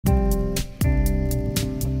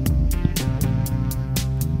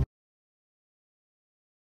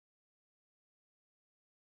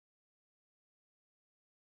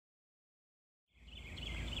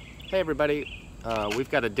Hey everybody, we've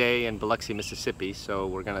got a day in Biloxi, Mississippi, so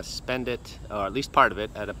we're going to spend it, or at least part of it,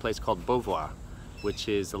 at a place called Beauvoir, which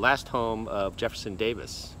is the last home of Jefferson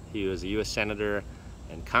Davis. He was a U.S. Senator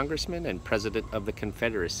and Congressman and President of the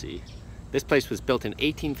Confederacy. This place was built in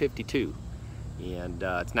 1852, and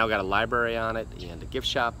it's now got a library on it, and a gift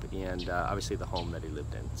shop, and obviously the home that he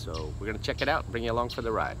lived in. So we're going to check it out and bring you along for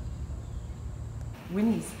the ride.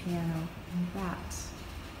 Winnie's piano, and that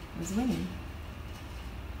was Winnie.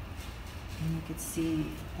 And you could see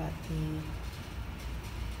that the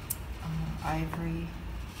ivory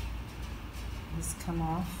has come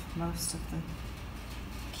off most of the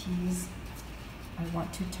keys. I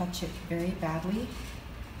want to touch it very badly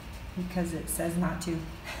because it says not to.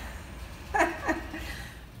 I've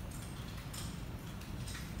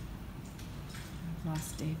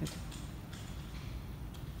lost David.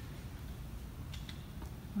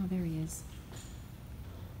 Oh, there he is.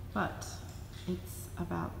 But it's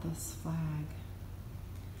about this flag.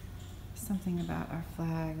 Something about our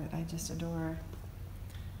flag that I just adore.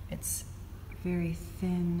 It's very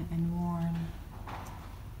thin and worn.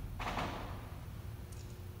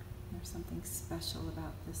 There's something special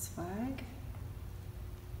about this flag.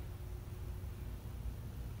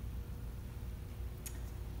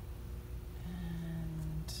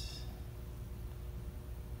 And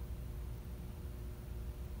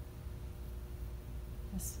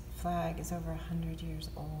this flag is over 100 years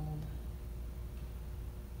old,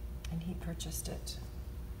 and he purchased it.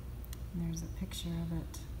 And there's a picture of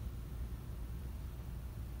it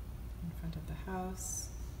in front of the house,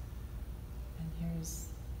 and here's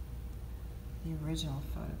the original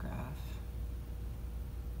photograph.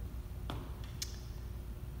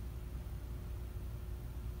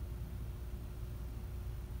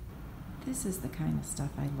 This is the kind of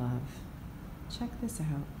stuff I love. Check this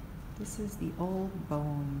out. This is the old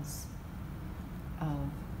bones of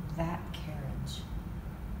that carriage.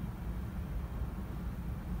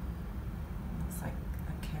 Looks like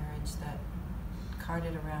a carriage that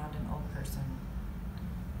carted around an old person.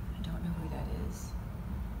 I don't know who that is,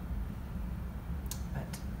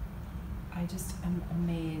 but I just am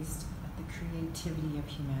amazed at the creativity of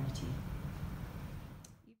humanity.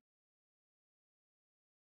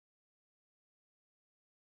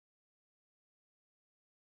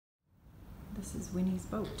 This is Winnie's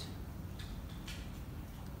boat.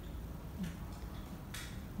 I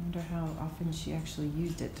wonder how often she actually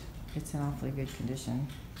used it. It's in awfully good condition.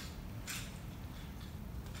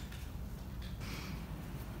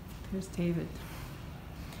 There's David.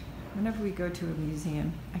 Whenever we go to a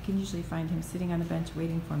museum, I can usually find him sitting on a bench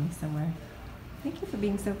waiting for me somewhere. Thank you for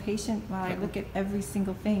being so patient while I look at every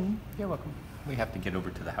single thing. You're welcome. We have to get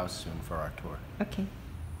over to the house soon for our tour. Okay.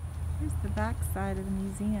 Here's the back side of the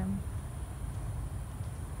museum.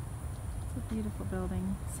 It's a beautiful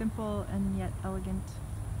building, simple and yet elegant.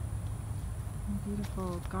 And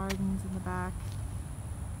beautiful gardens in the back.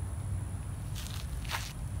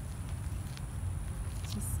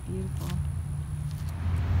 It's just beautiful.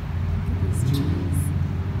 Look at these trees.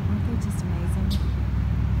 Aren't they just amazing?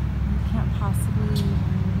 You can't possibly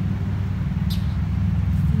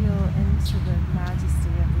feel into the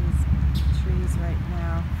majesty of these trees right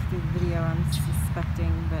now through the video, I'm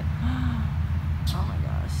suspecting, but oh my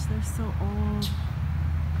gosh, they're so old.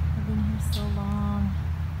 I've been here so long.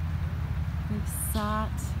 They've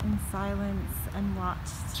sat in silence and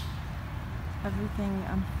watched everything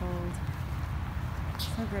unfold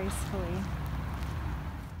so gracefully.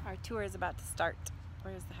 Our tour is about to start.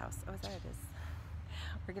 Where's the house? Oh, there it is.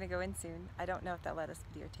 We're gonna go in soon. I don't know if they'll let us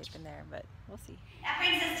videotape in there, but we'll see. That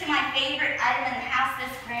brings us to my favorite item in the house,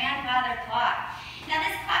 this grandfather clock. Now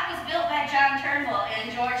this clock was built by John Turnbull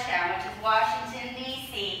in Georgetown, which is Washington,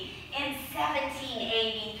 D.C. in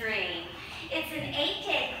 1783. It's an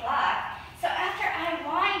 8-day clock, so after I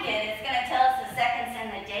wind it, it's gonna tell us the seconds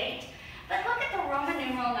and the date. But look at the Roman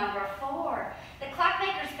numeral number 4. The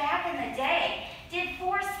clockmakers back in the day did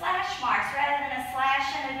 4 slash marks rather than a slash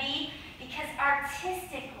and a V, because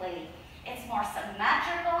artistically, it's more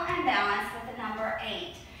symmetrical and balanced with the number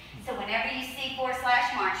 8. So whenever you see 4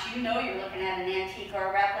 slash marks, you know you're looking at an antique or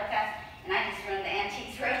a replica. And I just ruined the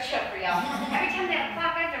Antiques Roadshow for y'all. Every time they have a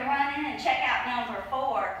clock, I have to run in and check out number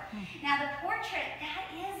 4. Now the portrait, that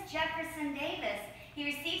is Jefferson Davis. He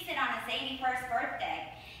receives it on his 81st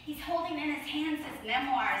birthday. He's holding in his hands his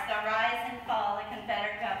memoirs, The Rise and Fall of the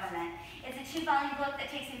Confederate Government. It's a 2-volume book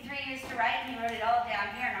that takes him 3 years to write, and he wrote it all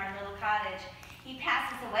down here in our little cottage. He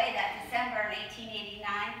passes away that December in 1889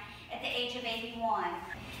 at the age of 81.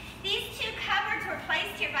 These 2 cupboards were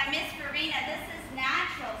placed here by Miss Farina. This is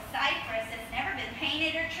natural cypress. It's never been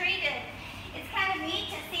painted or treated. It's kind of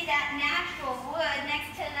neat to see that natural wood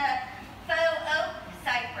next to the faux oak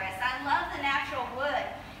cypress. I love the natural wood.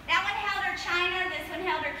 That one held her china, this one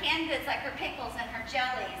held her canned goods like her pickles and her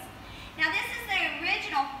jellies. Now this is the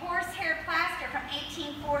original horsehair plaster from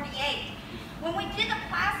 1848. When we do the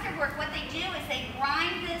plaster work, what they do is they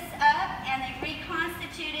grind this up and they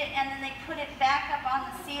reconstitute it and then they put it back up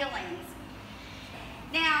on the ceilings.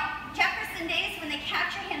 Now, Jefferson Davis, when they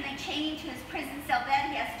capture him, they chain him to his prison cell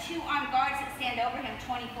bed. He has 2 armed guards that stand over him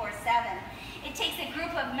 24/7. It takes a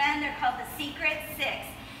group of men, they're called the Secret Six,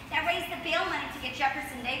 that raised the bail money to get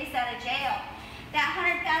Jefferson Davis out of jail. That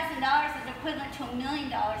 $100,000 is equivalent to $1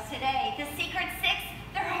 million today. The Secret Six,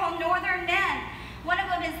 they're all Northern men. One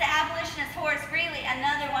of them is the abolitionist Horace Greeley,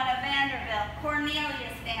 another one of Vanderbilt,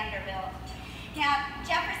 Cornelius Vanderbilt. Now,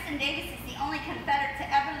 Jefferson Davis is the only Confederate to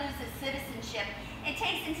ever lose his citizenship. It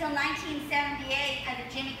takes until 1978 under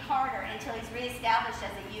Jimmy Carter until he's reestablished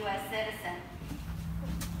as a U.S. citizen.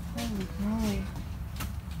 Holy moly.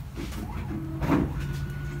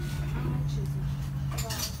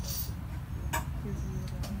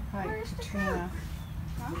 Right, Katrina.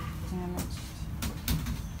 Damaged.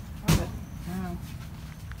 Wow.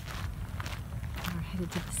 We're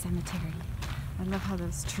headed to the cemetery. I love how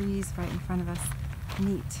those trees right in front of us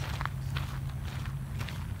meet.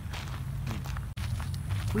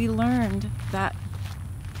 We learned that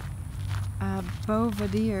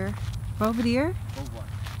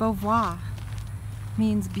Beauvoir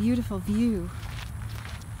means beautiful view.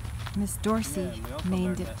 Miss Dorsey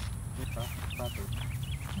named it.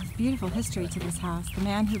 There's beautiful history to this house. The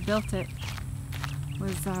man who built it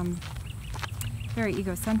was very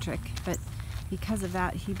egocentric, but because of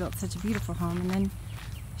that he built such a beautiful home, and then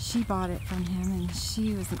she bought it from him, and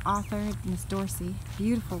she was an author, Miss Dorsey,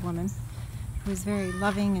 beautiful woman who was very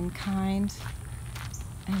loving and kind,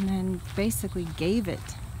 and then basically gave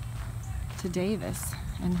it to Davis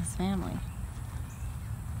and his family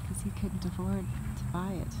because he couldn't afford to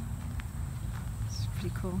buy it. It's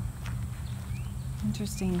pretty cool.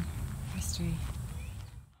 Interesting history.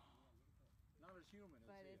 Not as human as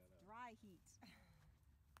But it's dry heat.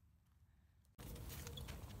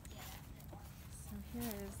 So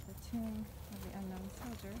here is the tomb of the unknown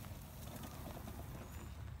soldier.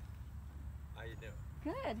 How you doing?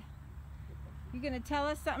 Good. You gonna tell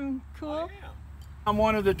us something cool? I'm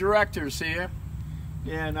one of the directors here,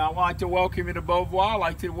 and I'd like to welcome you to Beauvoir. I'd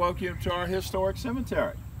like to welcome you to our historic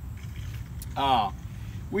cemetery.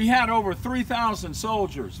 We had over 3,000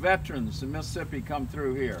 soldiers, veterans in Mississippi come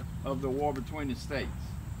through here of the war between the states.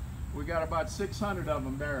 We got about 600 of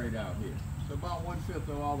them buried out here. So about 1/5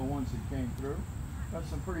 of all the ones that came through. Got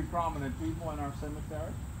some pretty prominent people in our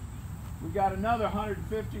cemetery. We got another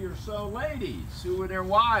 150 or so ladies who were their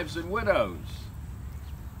wives and widows.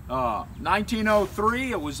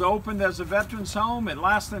 1903, it was opened as a veterans home. It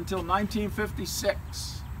lasted until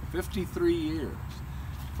 1956, 53 years.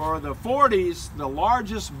 For the 40s, the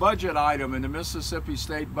largest budget item in the Mississippi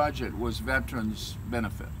state budget was veterans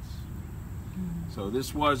benefits. So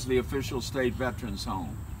this was the official state veterans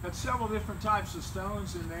home. Got several different types of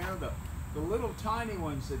stones in there. The little tiny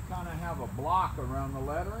ones that kind of have a block around the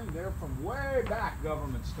lettering, they're from way back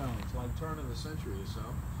government stones, like turn of the century or so.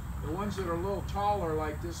 The ones that are a little taller,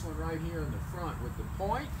 like this one right here in the front with the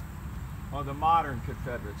point, are the modern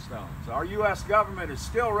Confederate stones. Our U.S. government is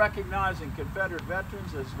still recognizing Confederate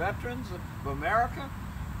veterans as veterans of America,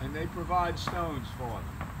 and they provide stones for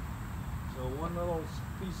them. So one little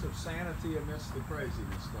piece of sanity amidst the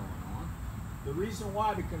craziness going on. The reason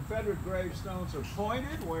why the Confederate gravestones are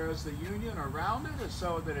pointed, whereas the Union are rounded, is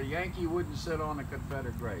so that a Yankee wouldn't sit on a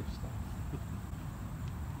Confederate gravestone.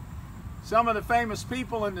 Some of the famous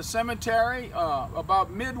people in the cemetery,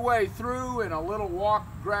 about midway through in a little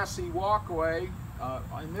grassy walkway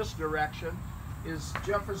in this direction, is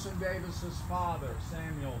Jefferson Davis's father,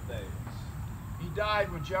 Samuel Davis. He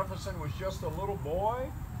died when Jefferson was just a little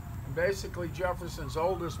boy. And basically Jefferson's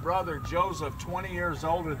oldest brother, Joseph, 20 years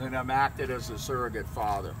older than him, acted as a surrogate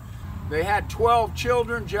father. They had 12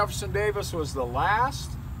 children. Jefferson Davis was the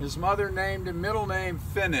last. His mother named him middle name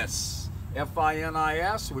Finis.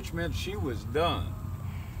 F-I-N-I-S, which meant she was done.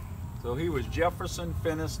 So he was Jefferson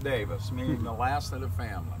Finis Davis, meaning the last of the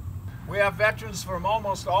family. We have veterans from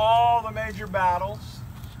almost all the major battles.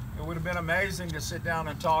 It would have been amazing to sit down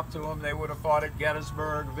and talk to them. They would have fought at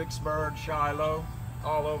Gettysburg, Vicksburg, Shiloh,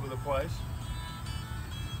 all over the place.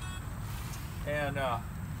 And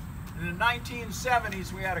in the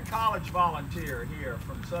 1970s, we had a college volunteer here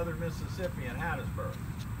from southern Mississippi in Hattiesburg.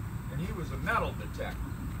 And he was a metal detector.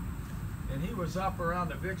 And he was up around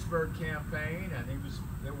the Vicksburg campaign, and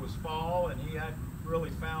it was fall, and he hadn't really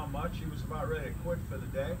found much. He was about ready to quit for the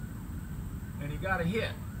day. and he got a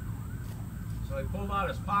hit. So he pulled out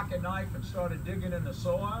his pocket knife and started digging in the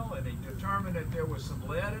soil, and he determined that there was some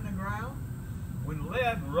lead in the ground. When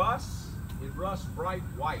lead rusts, it rusts bright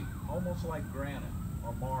white, almost like granite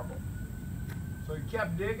or marble. So he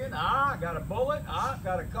kept digging. Got a bullet.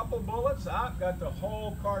 Got a couple bullets. Got the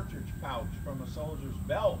whole cartridge pouch from a soldier's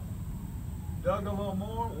belt. Dug a little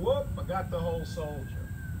more. Whoop! I got the whole soldier.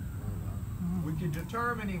 We could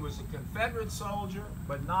determine he was a Confederate soldier,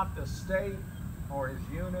 but not the state or his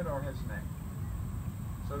unit or his name.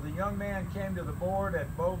 So the young man came to the board at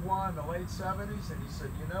Beauvoir in the late 70s, and he said,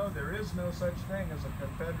 you know, there is no such thing as a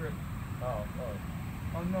Confederate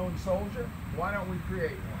unknown soldier. Why don't we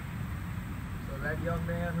create one? So that young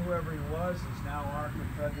man, whoever he was, is now our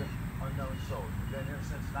Confederate unknown soldier. Been here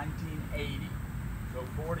since 1980, so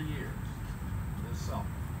 40 years this summer.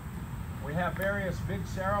 We have various big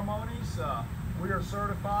ceremonies. We are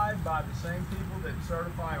certified by the same people that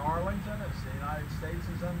certify Arlington as the United States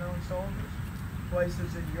as unknown soldiers.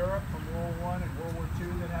 Places in Europe from World War I and World War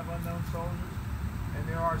II that have unknown soldiers. And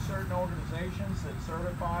there are certain organizations that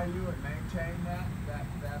certify you and maintain that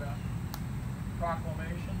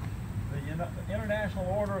proclamation. The International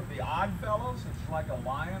Order of the Odd Fellows, it's like a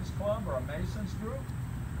Lions Club or a Masons group,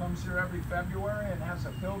 comes here every February and has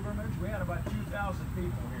a pilgrimage. We had about 2,000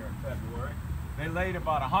 people here in February. They laid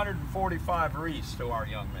about 145 wreaths to our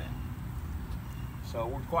young men. So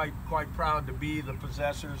we're quite proud to be the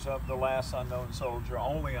possessors of the last unknown soldier,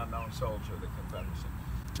 only unknown soldier of the Confederacy.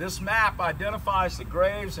 This map identifies the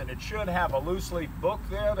graves, and it should have a loose leaf book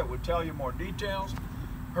there that would tell you more details.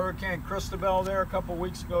 Hurricane Cristobal there a couple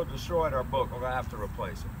weeks ago destroyed our book. We're going to have to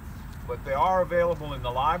replace it. But they are available in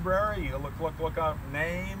the library. You look up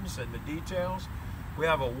names and the details. We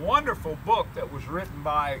have a wonderful book that was written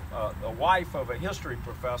by the wife of a history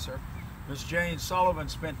professor. Miss Jane Sullivan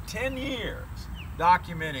spent 10 years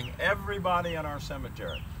documenting everybody in our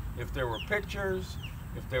cemetery. If there were pictures,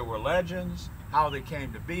 if there were legends, how they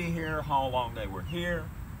came to be here, how long they were here.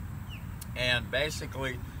 And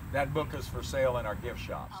basically, that book is for sale in our gift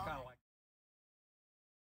shops.